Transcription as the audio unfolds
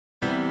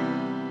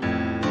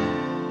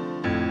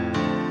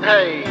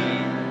Hey,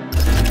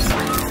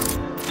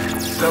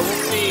 so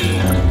are me.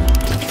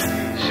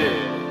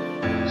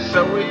 Shit,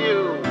 so are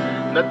you.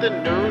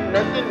 Nothing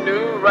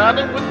new,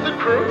 riding with the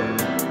crew.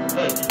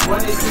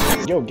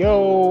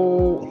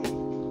 Yo,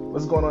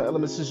 what's going on,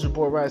 Elements? It's your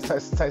boy Rise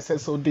Tice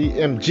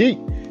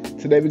SODMG.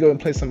 Today we're going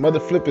to play some mother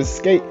flipping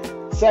skate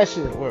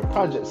session or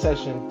project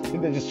session. I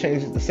think they just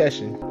changed it to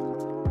session.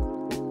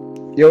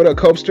 Yo, what up,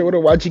 Copster? What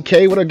up,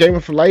 YGK? What up, Gamer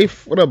for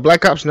Life? What up,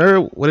 Black Ops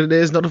Nerd? What it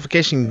is,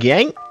 Notification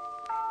Gang?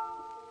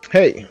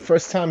 Hey,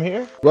 first time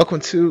here? Welcome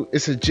to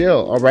It's a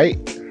Jail, alright?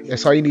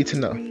 That's all you need to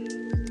know.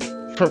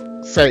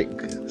 For sake,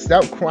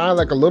 stop crying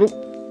like a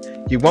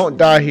little. You won't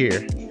die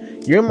here.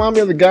 You remind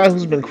me of the guy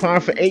who's been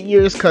crying for 8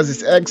 years because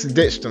his ex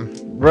ditched him.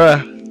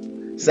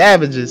 Bruh.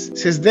 Savages.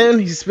 Since then,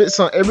 he spits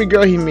on every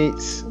girl he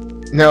meets.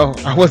 No,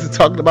 I wasn't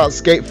talking about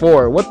Skate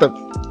 4. What the?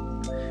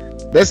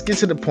 Let's get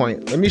to the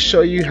point. Let me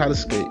show you how to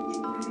skate.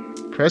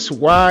 Press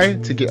Y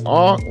to get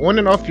on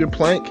and off your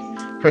plank.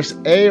 Press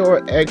A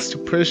or X to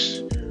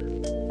push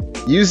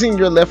using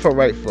your left or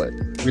right foot.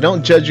 We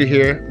don't judge you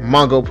here,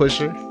 Mongo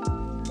pusher.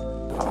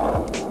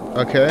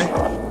 Okay.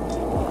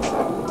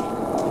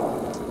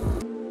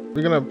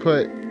 We're gonna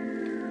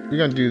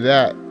do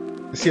that.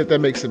 Let's see if that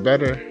makes it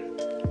better.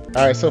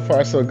 Alright, so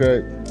far so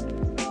good.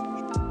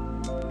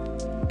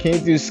 Can you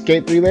do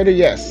Skate 3 later?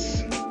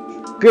 Yes.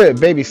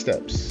 Good, baby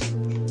steps.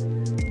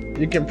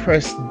 You can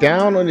press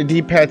down on the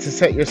D-pad to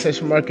set your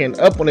session marker and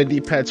up on the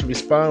D-pad to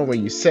respond where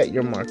you set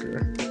your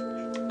marker.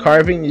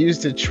 Carving, use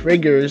the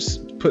triggers,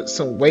 put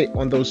some weight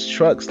on those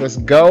trucks. Let's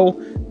go.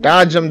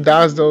 Dodge them,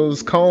 dodge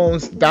those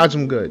cones, dodge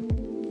them good.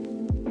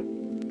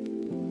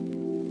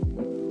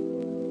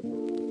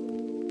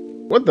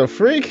 What the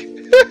freak?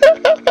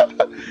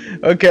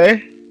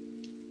 Okay.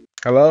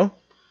 Hello?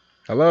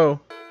 Hello?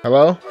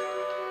 Hello?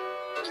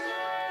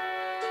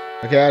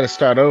 Okay, I had to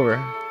start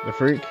over. The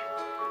freak.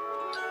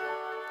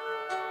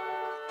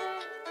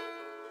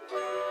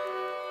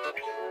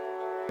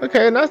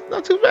 Okay,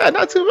 not too bad,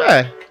 not too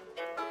bad.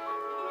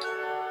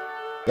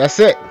 That's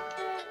it.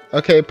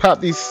 Okay, pop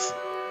these.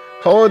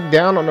 Hold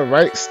down on the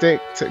right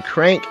stick to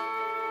crank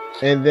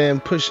and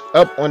then push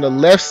up on the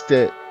left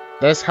stick.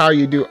 That's how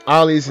you do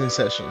ollies in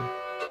session.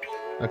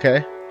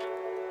 Okay.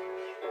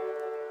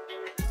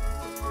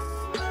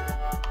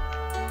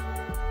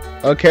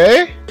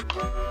 Okay.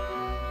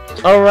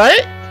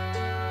 Alright.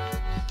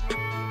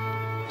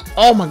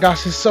 Oh my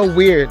gosh, it's so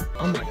weird.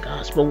 Oh my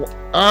gosh, bro.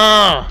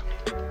 Ah.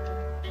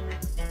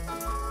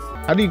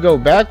 How do you go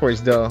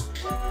backwards though?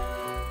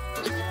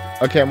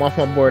 Okay, I'm off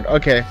my board.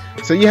 Okay,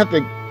 so you have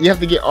to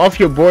get off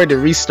your board to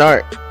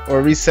restart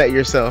or reset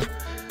yourself.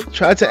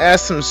 Try to add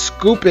some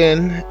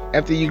scooping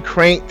after you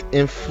cranked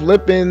and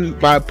flipping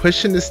by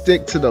pushing the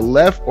stick to the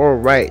left or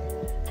right.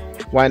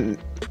 Why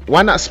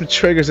not some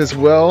triggers as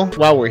well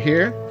while we're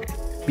here?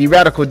 Be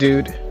radical,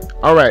 dude.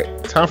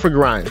 Alright, time for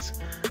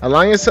grinds.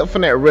 Align yourself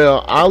on that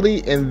rail,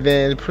 ollie, and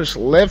then push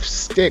left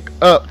stick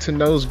up to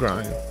nose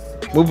grind.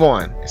 Move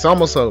on. It's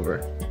almost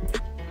over.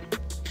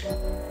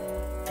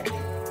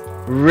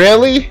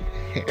 Really?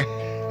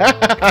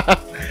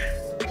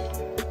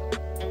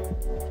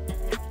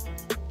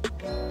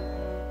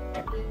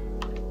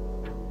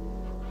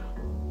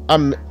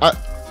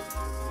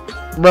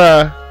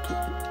 Bruh.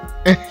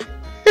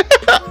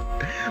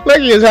 Look,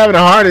 he is having a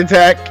heart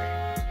attack.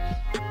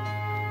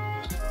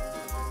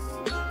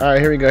 Alright,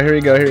 here we go, here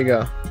we go, here we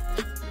go.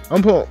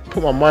 I'm gonna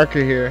put my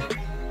marker here.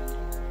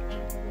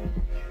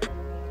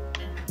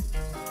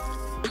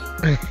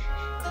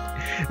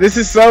 This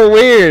is so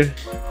weird.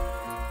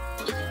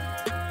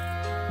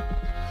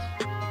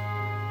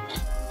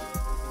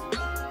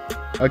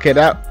 Okay,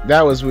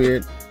 that was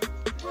weird.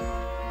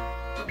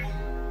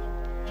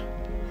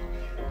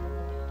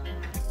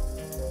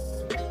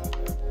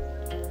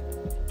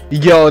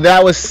 Yo,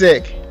 that was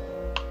sick.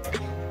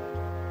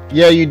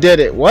 Yeah, you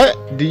did it.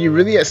 What? Do you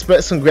really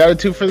expect some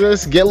gratitude for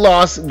this? Get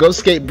lost, go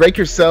skate, break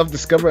yourself,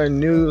 discover a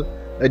new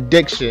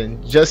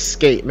addiction. Just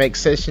skate, make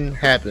session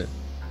happen.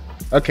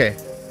 Okay.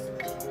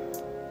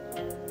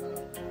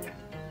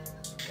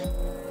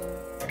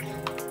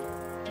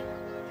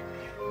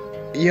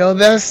 Yo,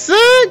 that's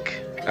sick.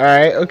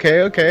 Alright,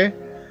 okay.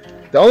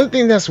 The only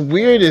thing that's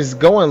weird is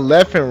going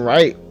left and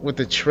right with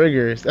the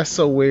triggers. That's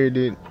so weird,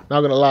 dude.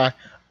 Not gonna lie.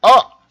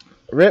 Oh!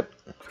 Rip.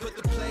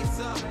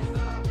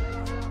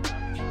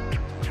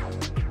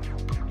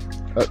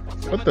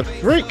 What the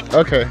freak?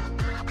 Okay.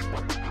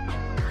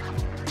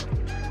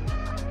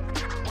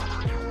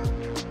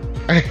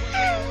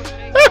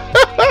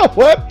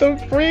 What the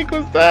freak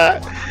was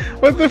that?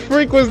 What the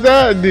freak was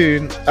that,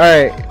 dude?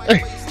 Alright.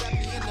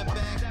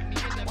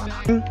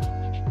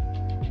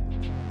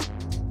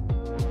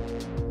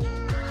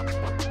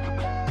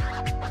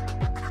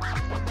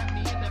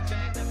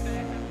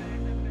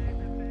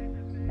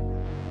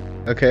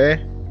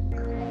 Okay.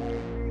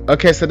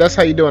 Okay, so that's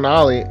how you do an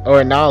ollie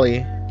or an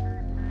ollie.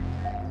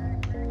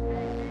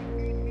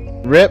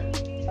 Rip.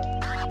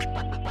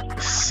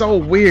 So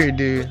weird,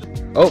 dude.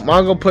 Oh,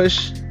 Mongo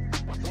push.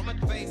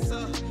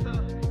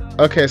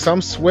 Okay, so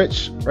I'm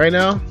switch right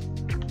now.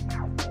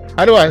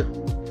 How do I?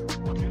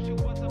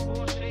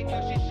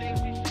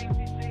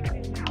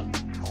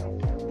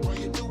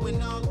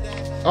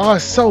 Oh,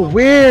 it's so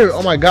weird.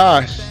 Oh my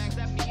gosh.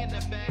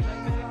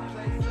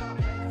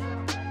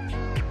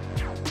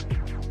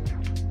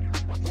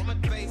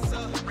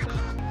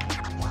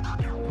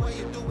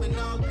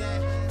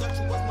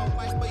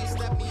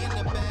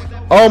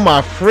 Oh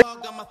my frick.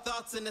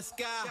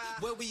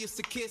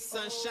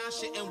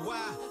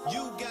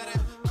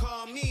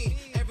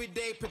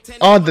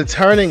 Oh, the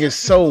turning is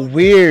so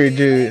weird,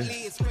 dude.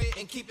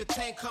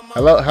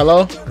 Hello,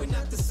 hello?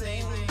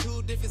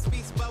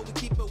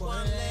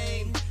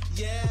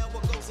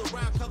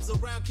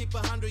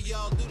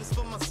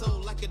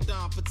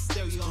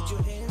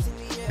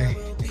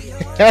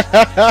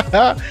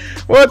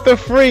 What the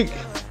freak?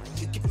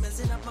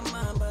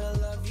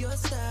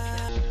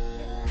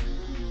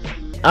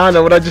 I don't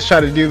know what I just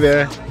tried to do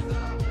there.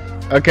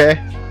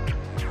 Okay.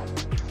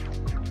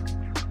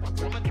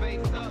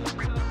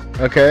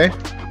 Okay.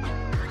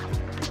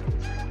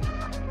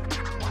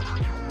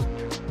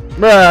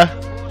 Bruh.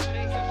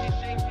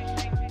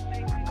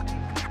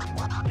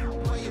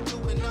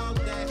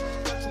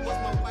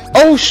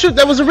 Oh shoot,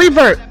 that was a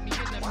revert.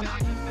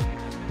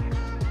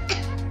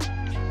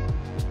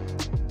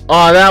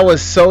 Oh, that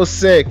was so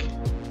sick.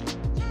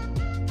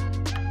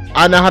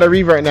 I know how to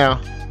revert now.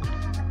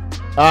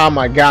 Oh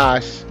my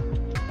gosh.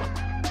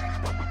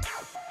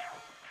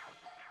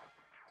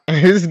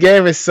 This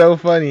game is so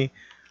funny.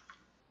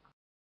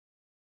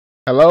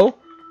 Hello?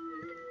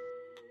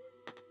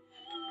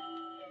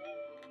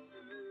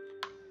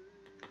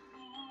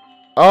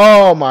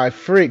 Oh my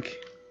freak.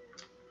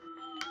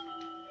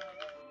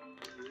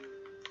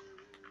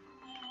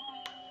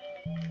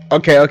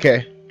 Okay,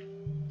 okay.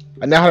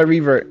 I know how to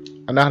revert.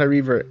 I know how to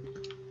revert.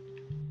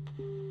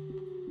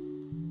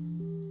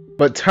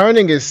 But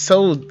turning is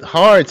so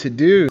hard to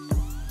do.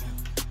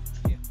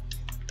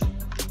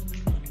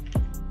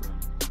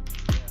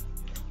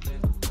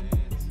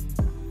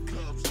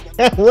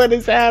 What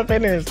is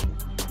happening?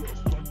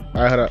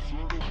 Alright, hold up.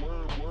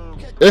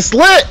 It's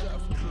lit!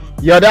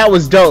 Yo, that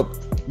was dope.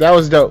 That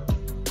was dope.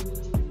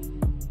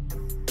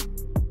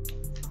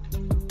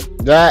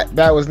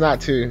 That was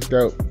not too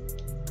dope.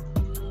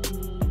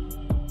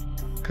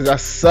 Cause I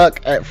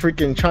suck at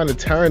freaking trying to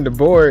turn the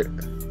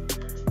board.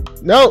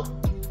 Nope.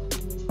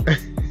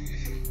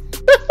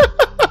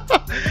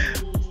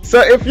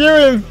 So if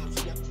you're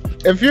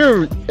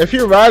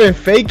riding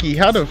fakie,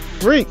 how the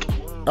freak?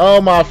 Oh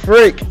my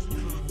freak.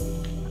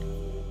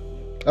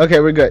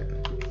 Okay, we're good.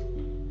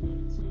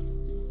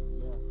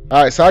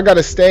 All right, so I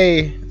gotta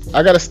stay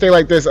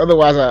like this,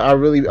 otherwise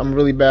I'm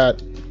really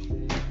bad.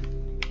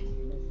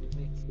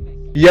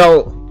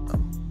 Yo,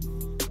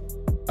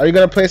 are you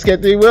gonna play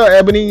Skate 3? Well,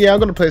 Ebony, yeah, I'm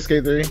gonna play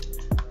Skate 3.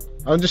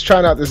 I'm just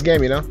trying out this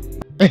game, you know.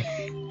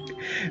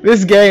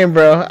 This game,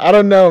 bro. I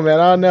don't know, man.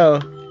 I don't know.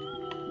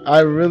 I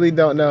really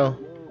don't know.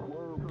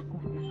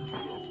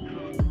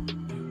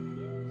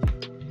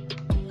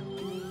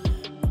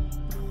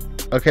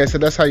 Okay, so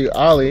that's how you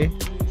ollie.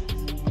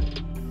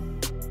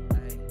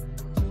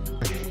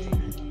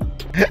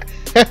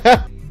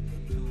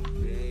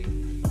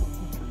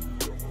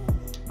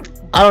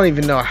 I don't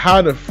even know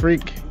how to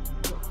freak.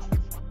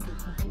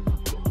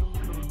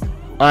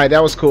 Alright,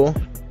 that was cool.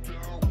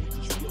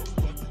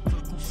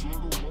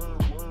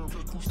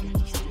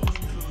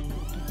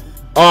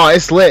 Oh,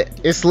 it's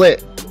lit. It's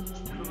lit.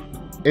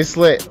 It's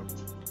lit.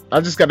 I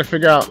just got to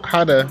figure out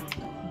how to.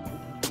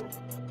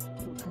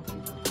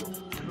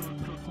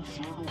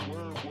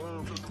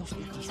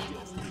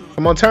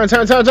 Come on, turn.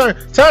 Alright,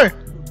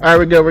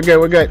 we're good.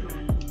 We're good.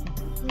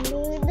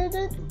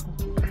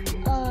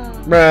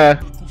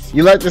 Bruh,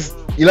 you like this?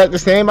 You like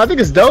this name? I think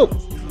it's dope.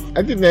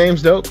 I think the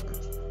name's dope.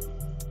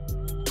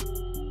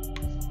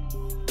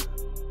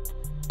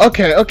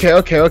 Okay.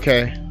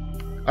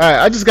 Alright,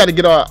 I just gotta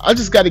get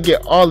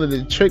all of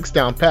the tricks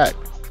down pat.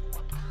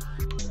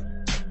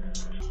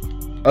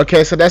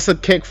 Okay, so that's a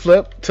kick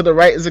flip. To the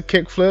right is a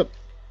kick flip.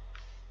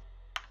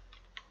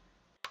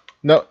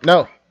 No.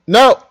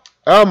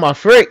 Oh my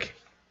freak.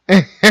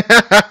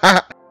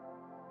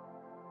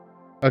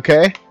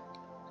 Okay.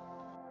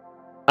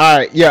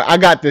 Alright, yeah, I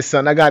got this,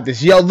 son. I got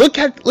this. Yo, look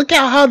at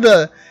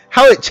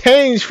how it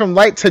changed from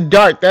light to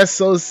dark. That's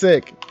so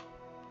sick.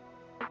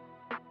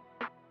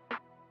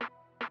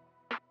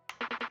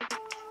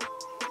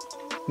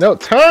 No,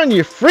 turn,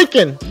 you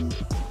freaking.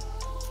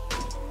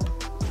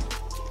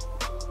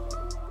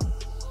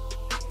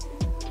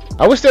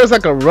 I wish there was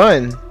like a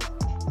run.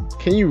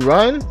 Can you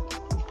run?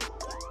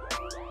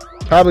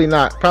 Probably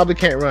not. Probably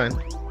can't run.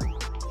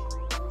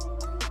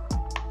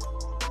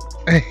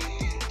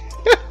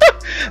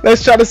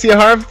 Let's try to see a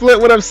hard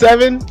flip. What up,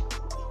 7?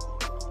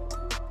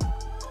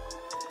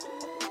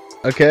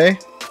 Okay.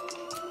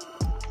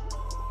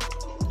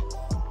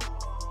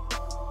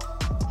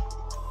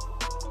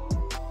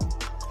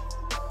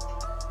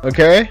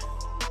 Okay.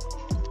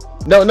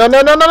 No.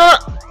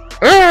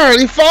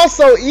 He falls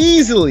so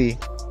easily.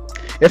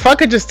 If I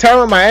could just turn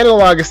on my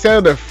analog instead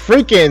of the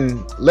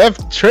freaking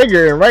left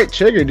trigger and right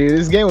trigger, dude,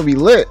 this game would be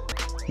lit.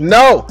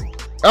 No.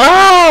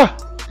 Ah!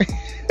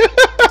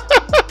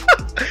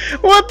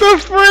 What the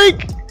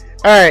freak?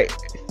 Alright.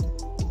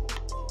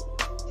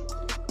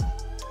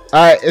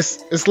 Alright,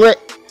 it's lit.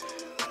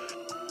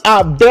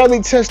 I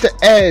barely touched the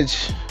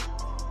edge.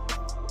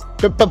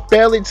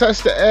 Barely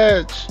touched the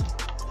edge.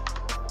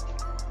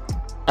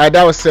 Alright,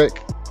 that was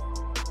sick.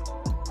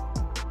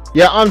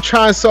 Yeah, I'm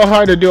trying so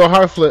hard to do a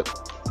hard flip.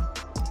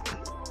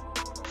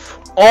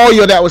 Oh,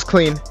 yo, that was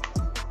clean.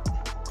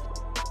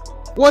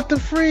 What the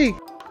freak?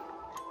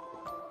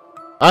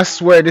 I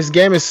swear, this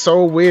game is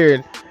so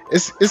weird.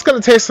 It's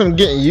gonna take some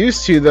getting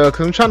used to though,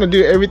 cause I'm trying to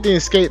do everything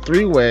skate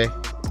 3-way.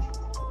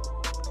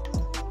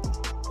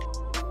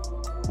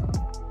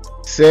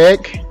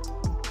 Sick.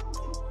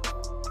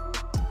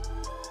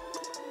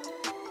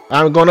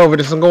 I'm going over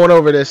this. I'm going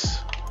over this.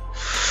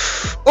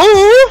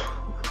 Ooh!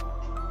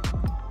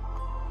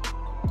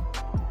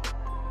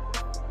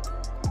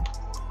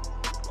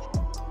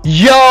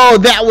 Yo,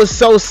 that was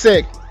so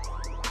sick.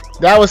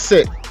 That was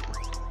sick.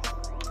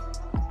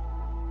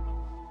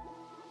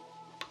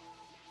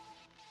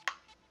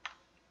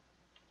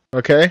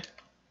 Okay.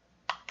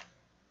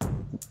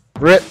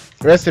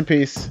 Rest in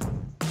peace.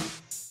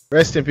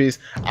 Rest in peace.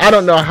 I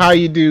don't know how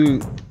you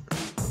do.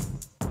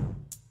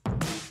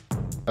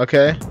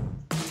 Okay.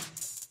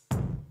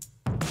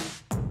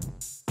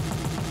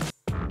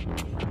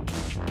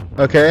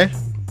 Okay.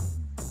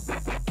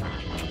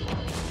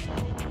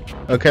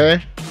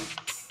 Okay.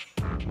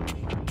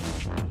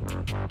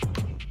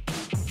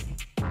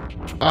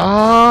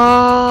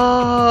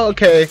 Oh,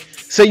 okay.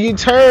 So you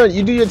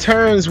do your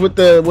turns with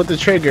the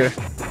trigger.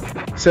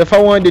 So if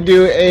I wanted to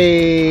do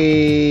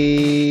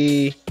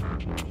a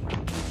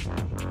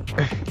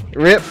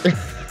rip,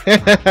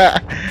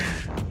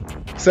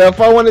 so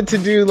if I wanted to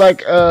do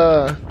like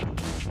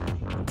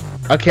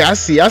okay, I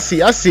see. All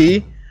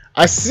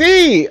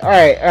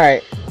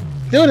right,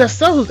 dude,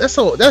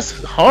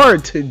 that's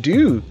hard to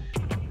do.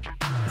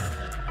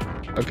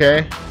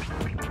 Okay.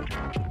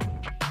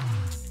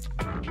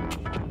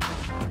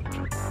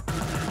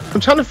 I'm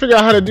trying to figure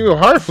out how to do a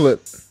hard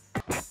flip.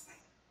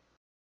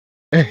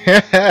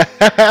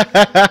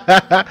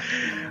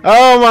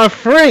 Oh my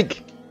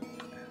freak.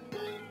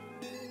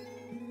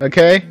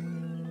 Okay.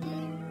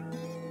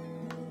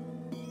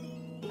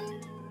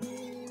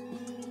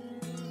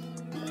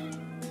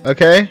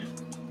 Okay.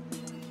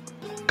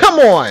 Come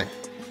on.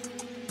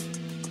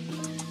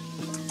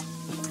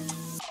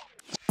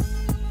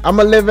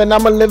 I'ma live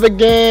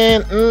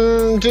again.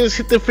 Just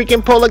hit the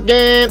freaking pole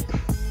again.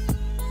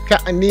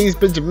 Counting these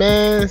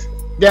Benjamins.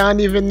 They don't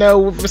even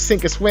know if I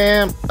sink or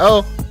swim.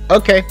 Oh,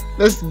 okay.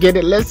 Let's get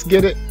it. Let's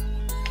get it.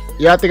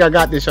 Yeah, I think I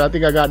got this. I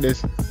think I got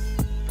this.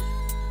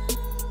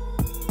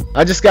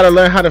 I just gotta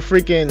learn how to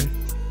freaking.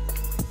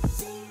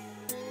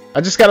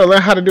 I just gotta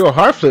learn how to do a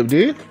hard flip,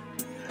 dude.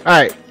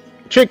 Alright.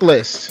 Trick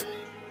list.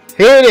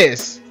 Here it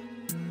is.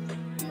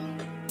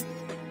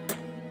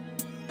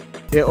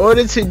 In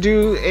order to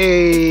do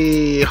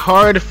a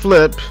hard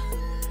flip,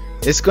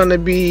 it's gonna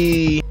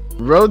be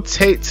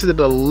rotate to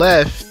the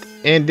left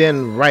and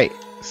then right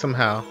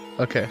somehow.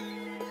 Okay.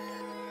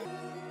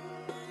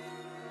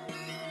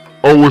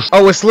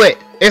 Oh, it's lit.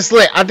 It's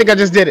lit. I think I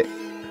just did it.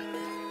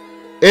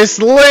 It's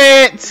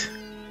lit.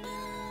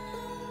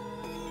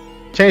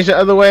 Change the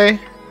other way.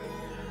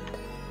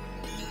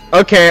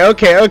 Okay.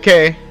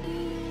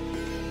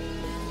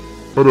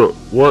 Hold up.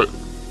 What?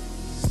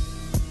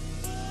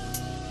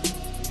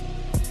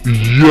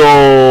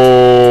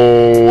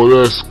 Yo,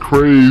 that's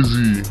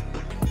crazy.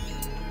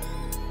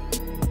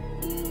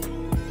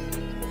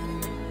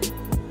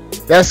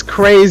 That's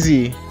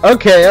crazy.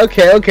 Okay. I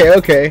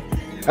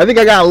think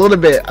I got a little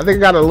bit. I think I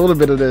got a little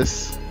bit of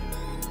this.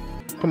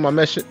 Put my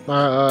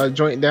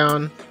joint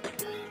down.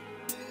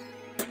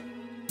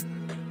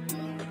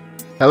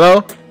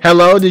 Hello?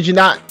 Hello? Did you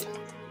not?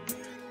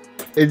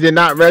 It did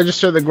not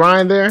register the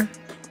grind there?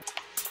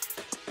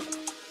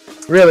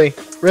 Really?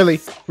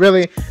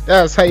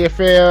 That's how you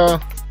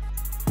feel.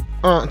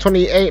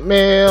 28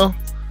 mil.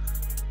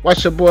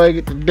 Watch your boy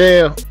get the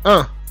deal.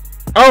 Oh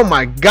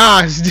my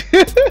gosh,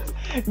 dude.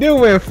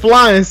 Dude went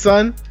flying,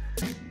 son.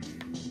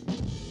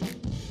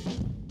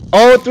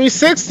 Oh,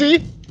 360.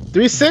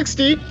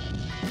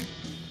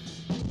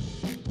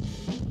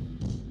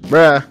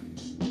 Bruh.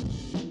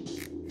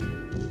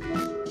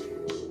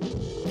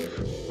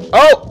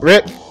 Oh,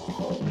 rip.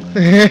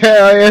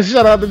 Yeah,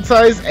 shout out to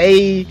Tice.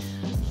 Hey.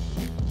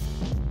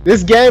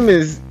 This game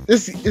is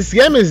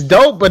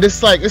dope, but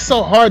it's like it's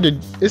so hard.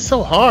 I'm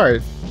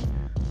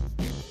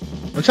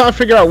trying to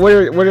figure out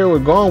where they were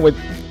going with.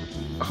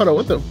 Hold on,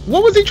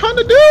 what was he trying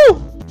to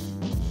do?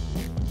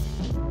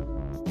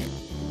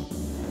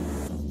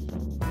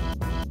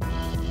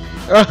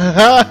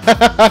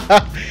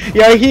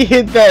 Yeah, he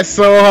hit that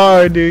so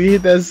hard, dude. He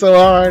hit that so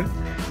hard.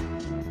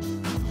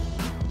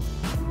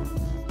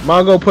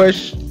 Mongo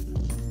push.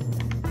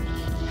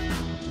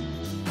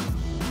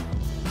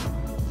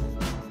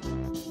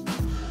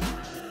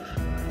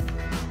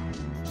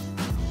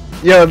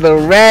 Yo, the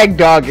rag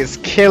dog is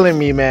killing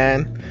me,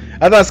 man.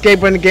 I thought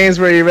skateboarding games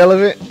were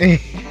irrelevant.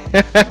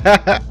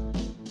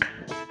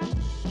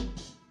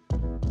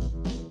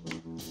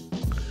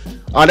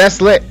 Oh,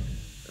 that's lit.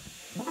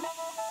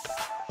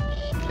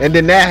 And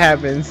then that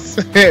happens.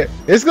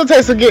 It's gonna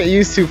take some getting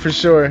used to for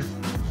sure.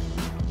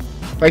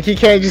 Like you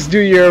can't just do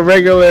your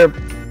regular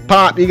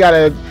pop. You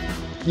gotta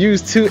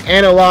use 2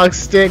 analog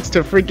sticks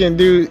to freaking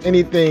do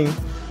anything.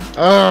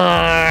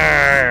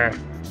 How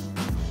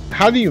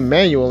do you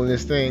manual in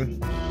this thing?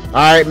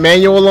 Alright,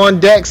 manual on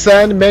deck,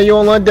 son.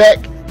 Manual on deck.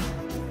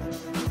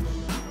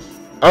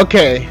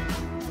 Okay.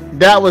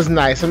 That was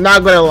nice. I'm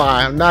not gonna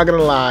lie. I'm not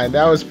gonna lie.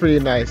 That was pretty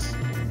nice.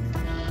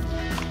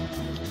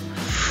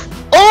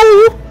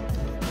 Oh!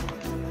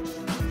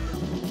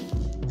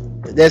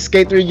 That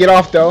skate 3 get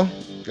off though.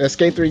 That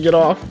skate 3 get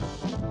off.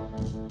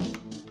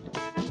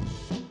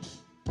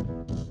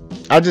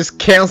 I just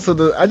canceled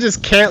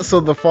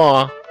the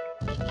fall.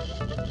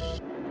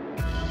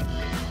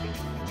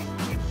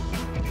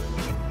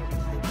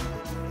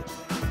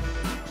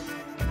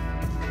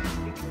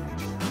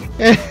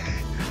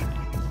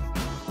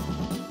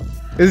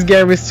 This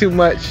game is too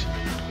much.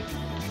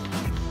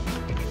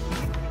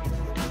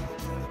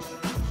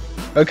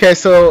 Okay,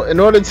 so in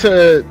order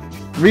to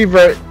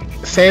revert,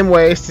 same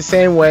way, it's the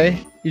same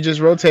way. You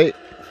just rotate.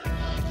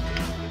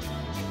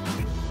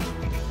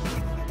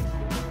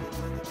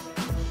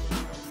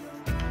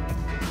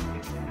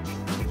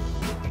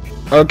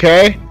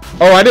 Okay.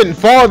 Oh, I didn't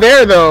fall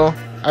there though.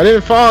 I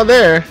didn't fall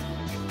there.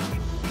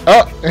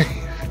 Oh.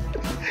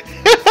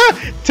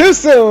 Too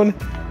soon.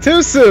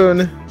 Too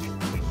soon.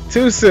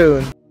 Too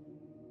soon.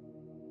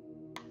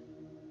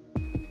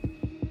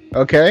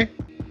 Okay.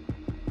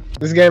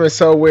 This game is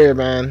so weird,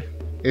 man.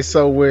 It's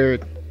so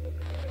weird.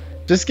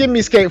 Just give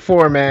me Skate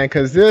 4, man,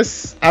 cause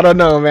this, I don't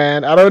know,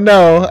 man. I don't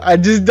know. I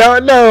just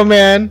don't know,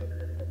 man.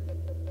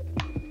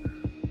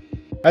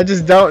 I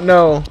just don't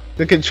know.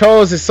 The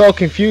controls is so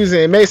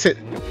confusing. It makes it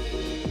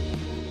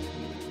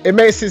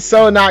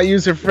so not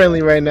user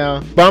friendly right now.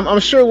 But I'm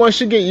sure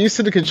once you get used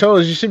to the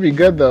controls, you should be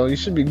good though. You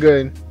should be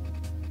good.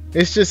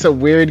 It's just a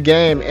weird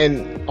game,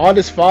 and all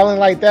this falling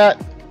like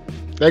that,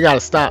 they gotta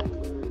stop.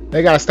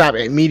 They gotta stop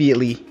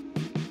immediately.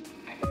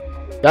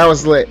 That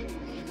was lit.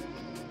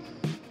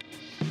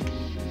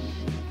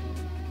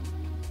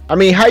 I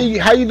mean, how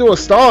you do a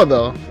stall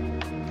though?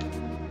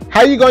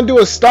 How you gonna do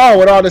a stall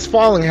with all this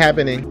falling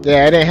happening?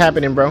 Yeah, it ain't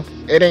happening, bro.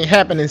 It ain't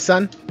happening,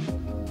 son.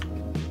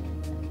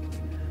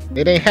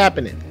 It ain't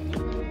happening.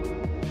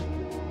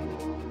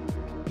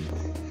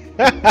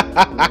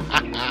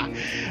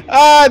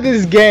 Ah,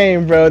 this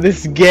game, bro.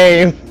 This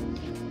game.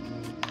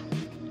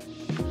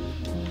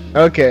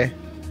 Okay.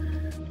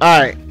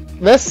 Alright.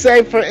 Let's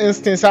say, for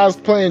instance, I was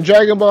playing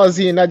Dragon Ball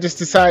Z and I just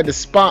decided to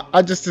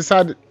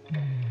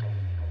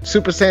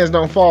Super Saiyans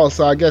don't fall,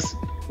 so I guess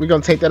we're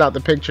gonna take that out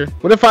the picture.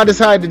 What if I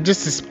decided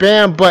just to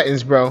spam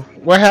buttons, bro?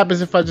 What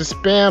happens if I just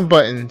spam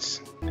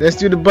buttons? Let's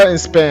do the button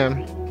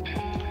spam.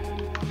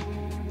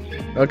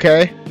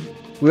 Okay.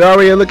 We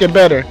already looking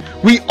better.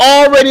 We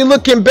already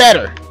looking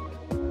better.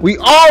 We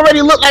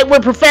already look like we're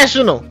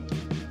professional.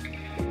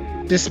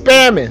 Just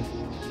spamming.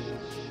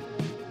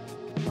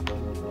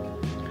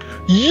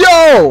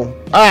 Yo!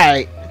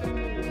 Alright.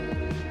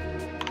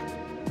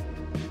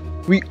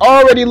 We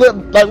already look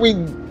like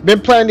we've been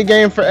playing the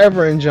game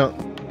forever and jump.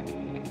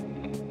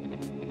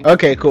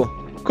 Okay, cool.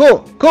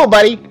 Cool,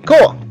 buddy.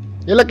 Cool.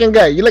 You're looking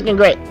good. You're looking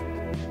great.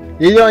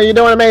 You're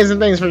doing amazing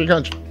things for your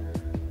country.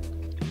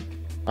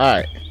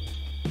 Alright.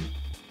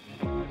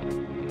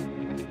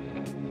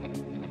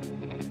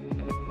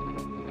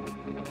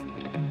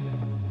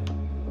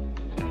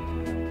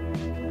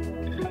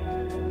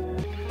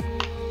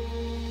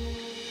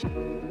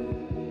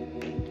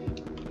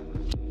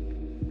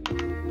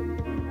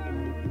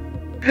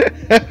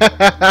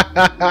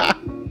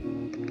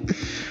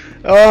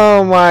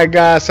 Oh my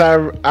gosh,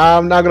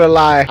 I'm not gonna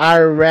lie.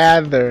 I'd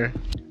rather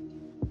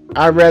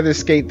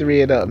Skate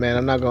 3 it up, man.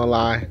 I'm not gonna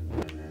lie.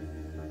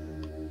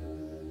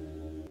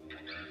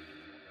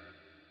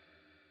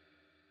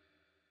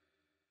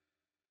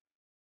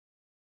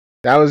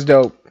 That was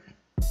dope.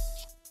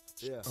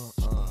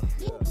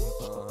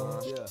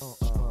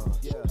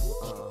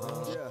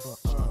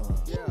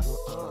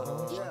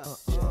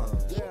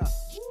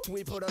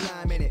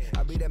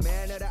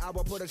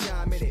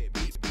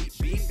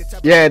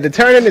 Yeah, the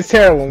turning is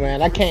terrible,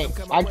 man. I can't,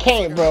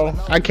 bro.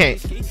 I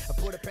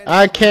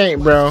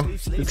can't, bro.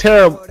 The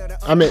terrible.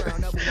 I mean,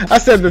 I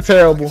said the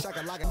terrible.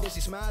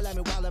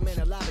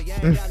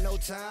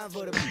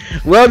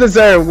 Well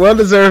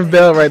deserved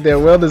bell right there.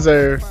 Well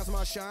deserved.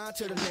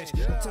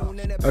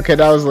 Okay,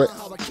 that was lit.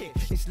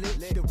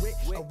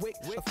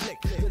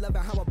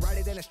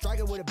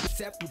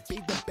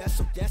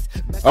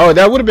 Oh,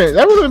 that would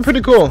have been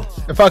pretty cool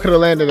if I could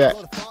have landed that.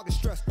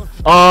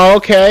 Oh,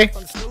 okay.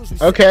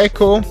 Okay,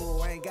 cool.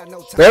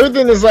 But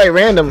everything is like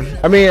random.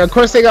 I mean, of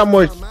course they got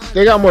more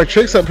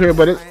tricks up here,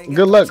 but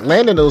good luck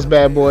landing those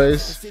bad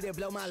boys.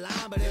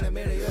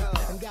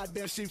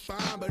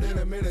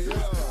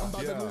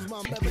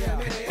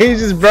 He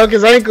just broke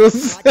his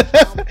ankles.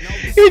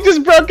 He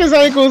just broke his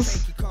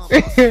ankles.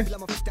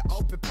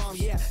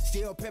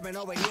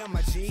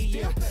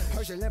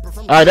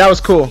 Alright, that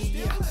was cool.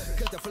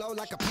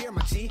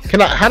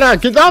 How do I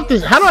get off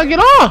this? How do I get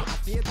off?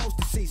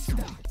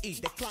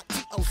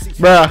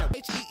 Bruh.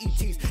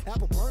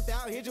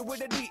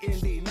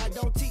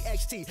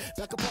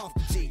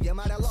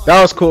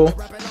 That was cool.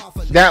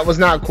 That was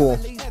not cool.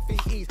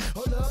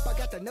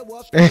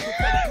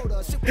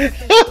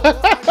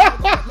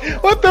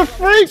 What the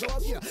freak?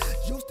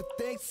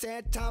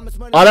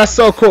 Oh, that's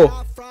so cool.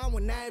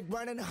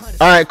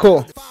 Alright,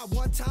 cool.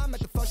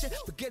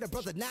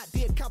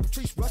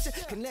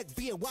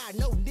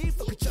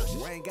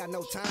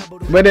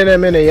 But in a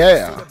minute,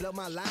 yeah.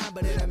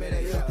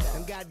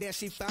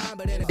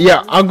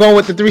 Yeah, I'm going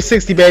with the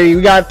 360, baby.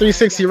 We got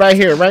 360 right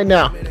here, right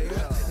now.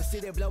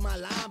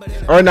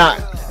 Or not.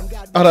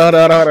 Hold on,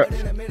 hold on, hold on.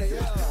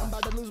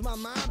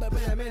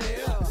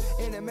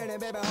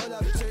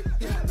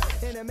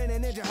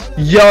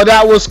 Yo,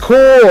 that was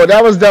cool.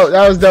 That was dope.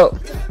 That was dope.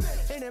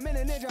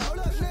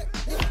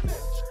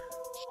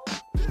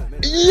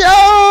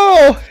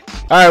 Yo!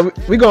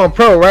 Alright, we going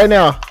pro right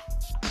now.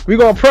 We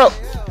going pro.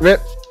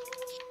 Rip.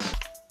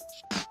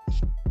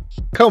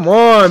 Come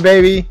on,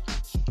 baby.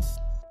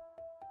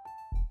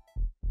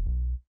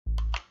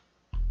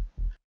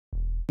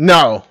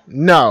 No,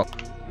 no.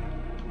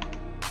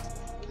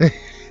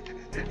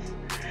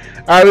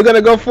 Alright, we're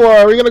gonna go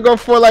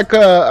for like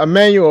a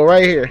manual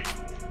right here.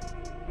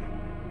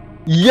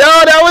 Yo,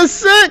 that was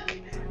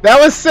sick. That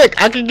was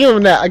sick. I can give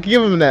him that. I can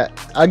give him that.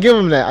 I'll give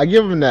him that. I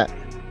give him that.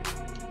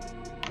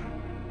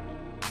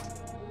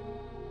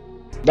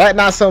 That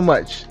not so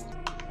much.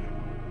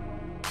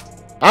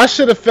 I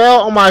should have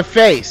fell on my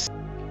face.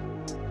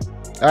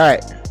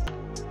 Alright.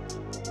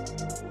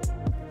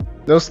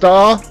 No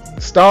stall.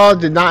 Stall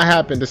did not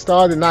happen. The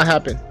stall did not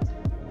happen.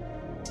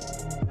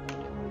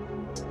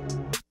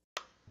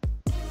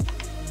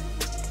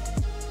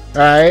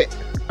 Alright.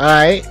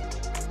 Alright.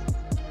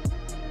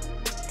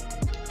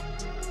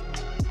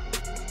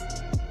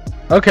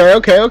 Okay,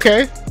 okay,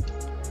 okay.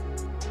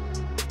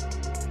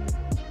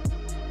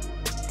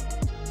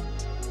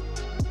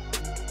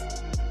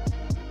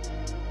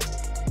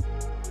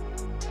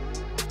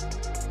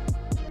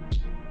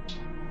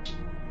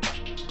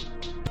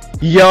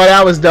 Yo,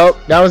 that was dope.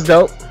 That was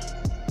dope.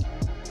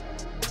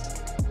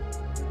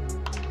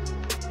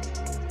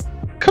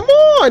 Come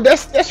on,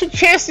 that's your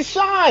chance to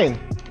shine.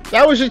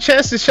 That was your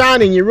chance to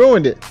shine and you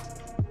ruined it.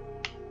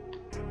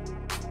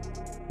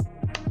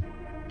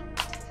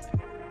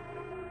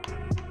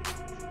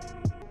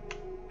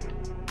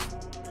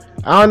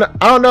 I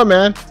don't know,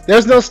 man.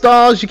 There's no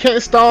stalls. You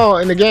can't stall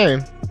in the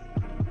game.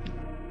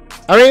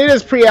 I mean, it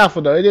is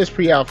pre-alpha though. It is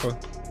pre-alpha.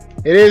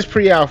 It is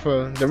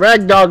pre-alpha. The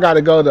ragdoll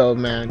gotta go though,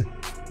 man.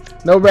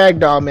 No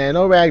ragdoll, man.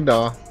 No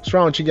ragdoll. What's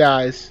wrong with you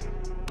guys?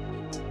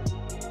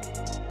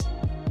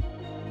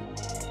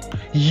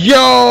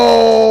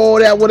 Yo,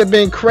 that would have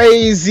been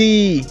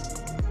crazy.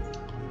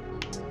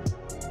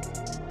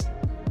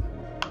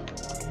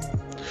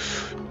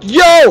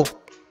 Yo,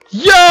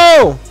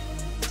 yo,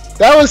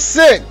 that was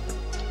sick.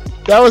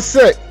 That was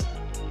sick.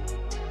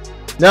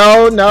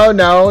 No, no,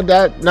 no,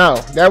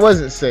 that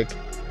wasn't sick.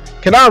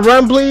 Can I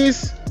run,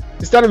 please?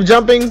 Instead of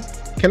jumping,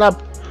 can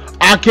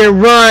I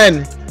can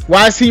run.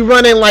 Why is he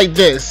running like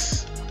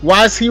this?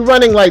 Why is he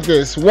running like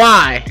this?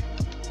 Why?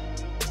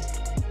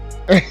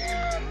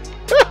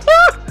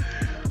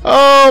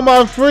 Oh,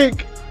 my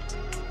freak.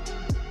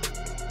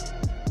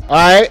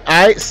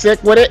 Alright,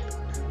 sick with it.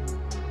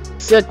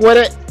 Sick with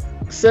it.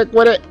 Sick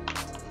with it.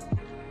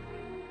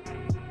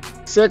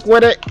 Sick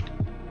with it.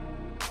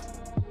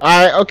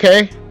 Alright,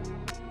 okay.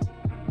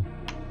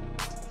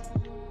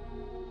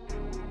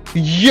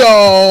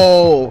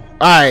 Yo!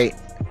 Alright.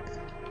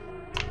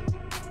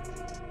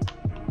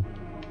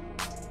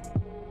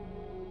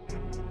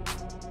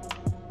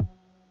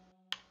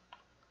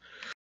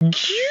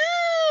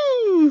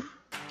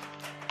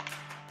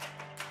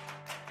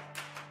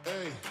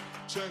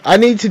 I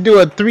need to do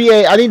a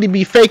 3A. I need to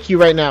be fakey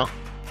right now.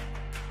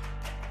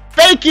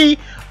 Fakey!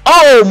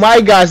 Oh my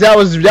gosh, that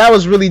was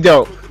really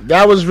dope.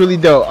 That was really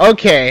dope.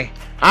 Okay.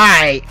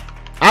 Alright.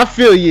 I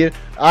feel you.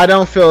 I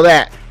don't feel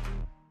that.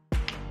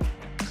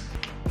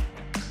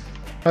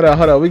 Hold on,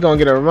 hold on. We're gonna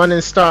get a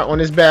running start on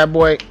this bad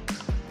boy.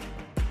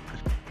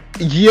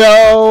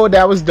 Yo,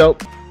 that was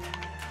dope.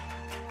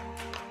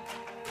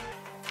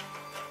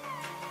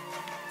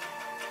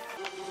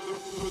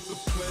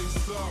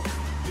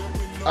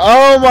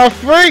 Oh my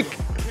freak!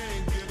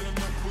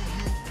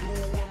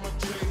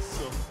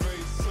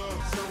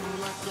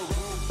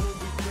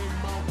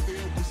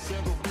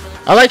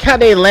 I like how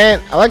they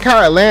land. I like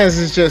how it lands.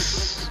 Is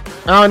just,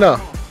 I don't know.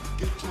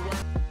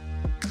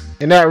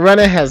 And that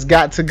running has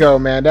got to go,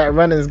 man. That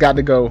running's got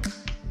to go.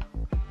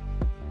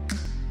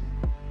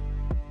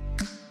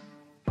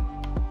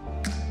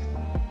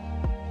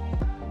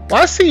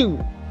 Why is he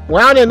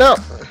winding up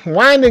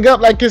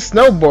like it's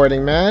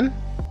snowboarding, man?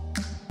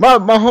 My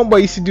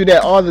homeboy used to do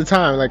that all the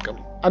time. Like,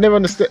 I never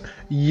understood.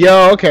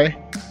 Yo, okay.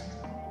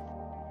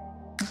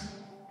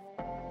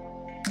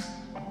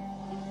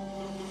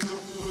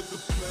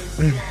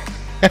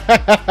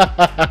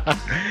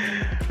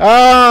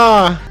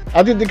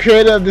 I think the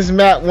creator of this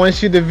map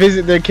wants you to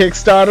visit their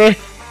Kickstarter.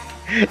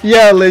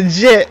 Yo,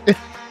 legit.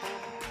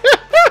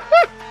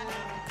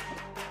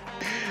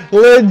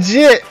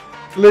 Legit.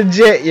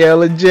 Legit, yeah,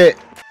 legit.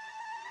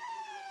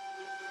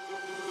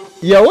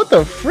 Yo, what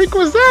the freak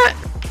was that?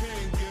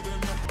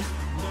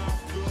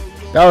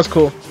 That was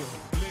cool.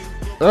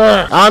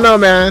 I don't know,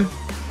 man.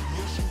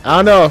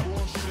 I don't know.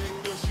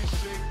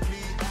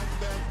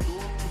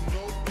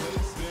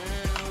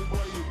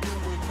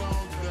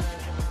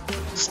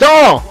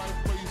 Stall!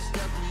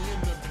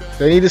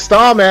 They need to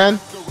stall, man.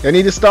 They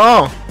need to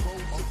stall.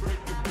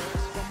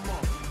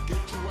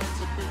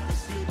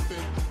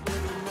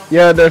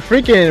 Yeah, the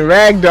freaking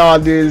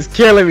ragdoll dude is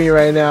killing me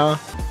right now.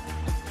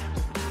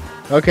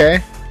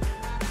 Okay.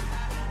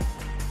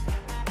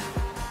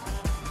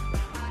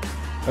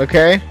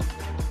 Okay.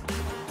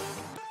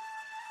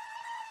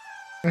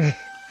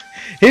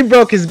 He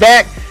broke his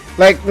back.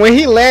 Like when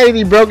he landed,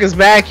 he broke his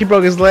back, he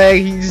broke his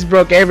leg, he just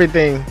broke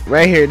everything.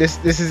 Right here. This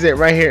is it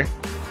right here.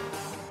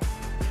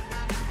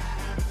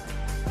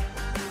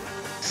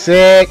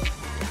 Sick.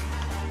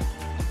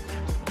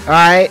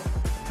 Alright.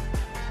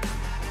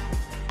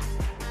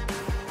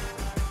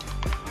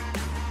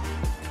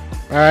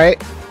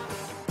 Alright.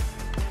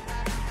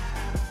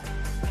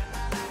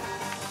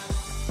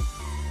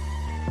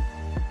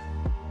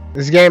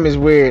 This game is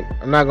weird,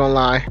 I'm not gonna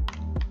lie.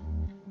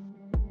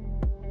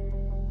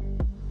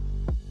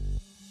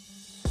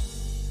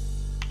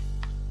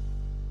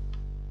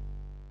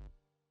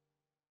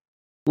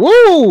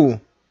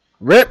 Woo!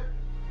 Rip.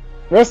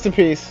 Rest in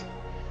peace.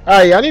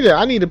 Alright, yeah,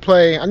 I need to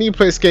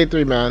play Skate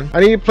 3, man.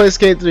 I need to play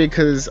Skate 3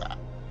 because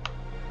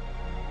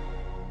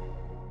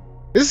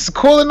this is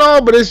cool and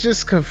all, but it's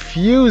just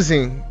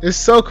confusing. It's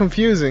so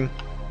confusing.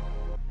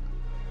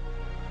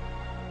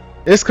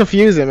 It's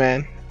confusing,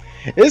 man.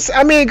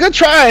 I mean, good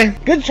try.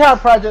 Good try,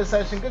 Project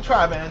Session. Good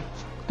try, man.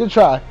 Good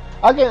try.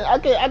 I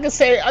can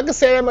say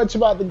that much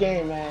about the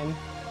game, man.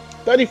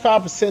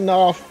 35%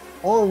 off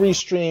on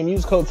Restream.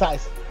 Use code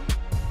Tyson.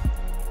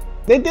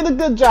 They did a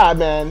good job,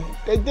 man.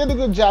 They did a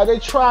good job. They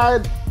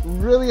tried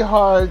really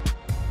hard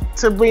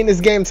to bring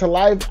this game to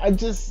life. I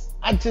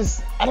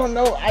don't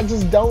know. I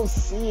just don't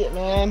see it,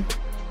 man.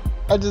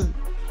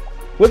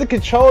 With the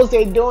controls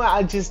they're doing,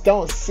 I just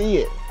don't see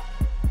it.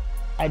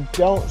 I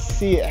don't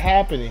see it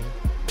happening.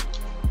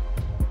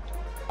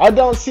 I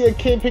don't see a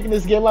kid picking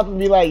this game up and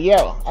be like,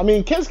 yo. I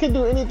mean, kids can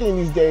do anything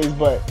these days,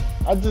 but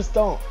I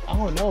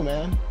don't know,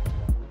 man.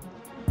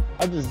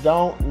 I just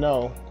don't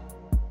know.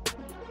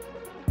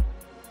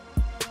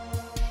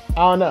 I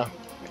don't know.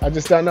 I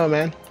just don't know,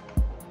 man.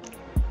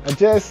 I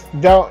just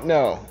don't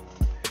know.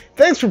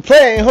 Thanks for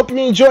playing. Hope you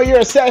enjoy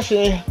your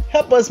session.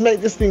 Help us make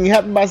this thing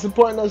happen by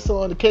supporting us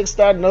on the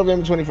Kickstart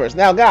November 21st.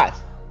 Now, guys,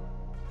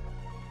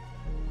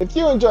 if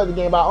you enjoyed the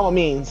game, by all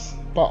means,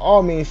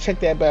 check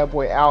that bad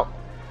boy out.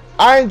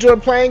 I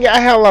enjoyed playing it. I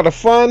had a lot of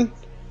fun.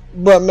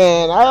 But,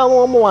 man, I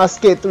don't want to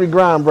Skate 3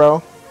 grind,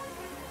 bro.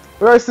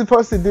 What are you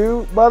supposed to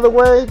do, by the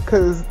way?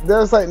 Because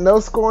there's like no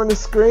score on the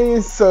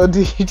screen. So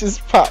do you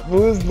just pop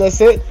moves?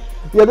 That's it?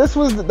 Yeah, that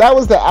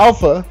was the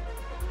alpha.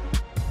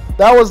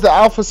 That was the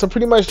alpha. So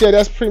pretty much, yeah,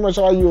 that's pretty much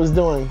all you was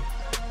doing.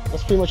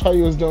 That's pretty much all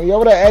you was doing. Yo,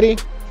 what up, Eddie?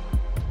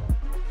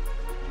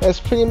 That's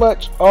pretty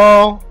much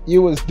all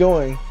you was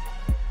doing.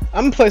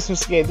 I'm gonna play some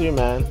Skate 3,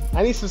 man.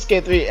 I need some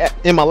Skate 3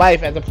 in my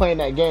life after playing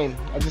that game.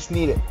 I just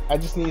need it. I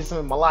just need some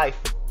in my life.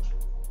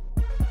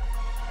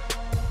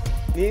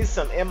 Need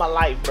some in my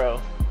life,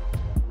 bro.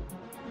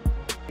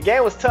 The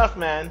game was tough,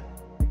 man.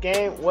 The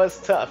game was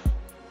tough.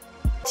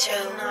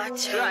 Damn,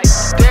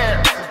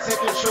 Take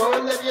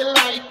control of your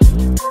life.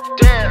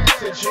 damn,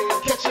 To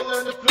dream, catch and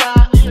learn to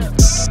fly.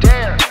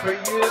 damn, For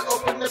you to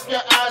open up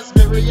your eyes,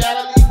 the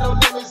reality, no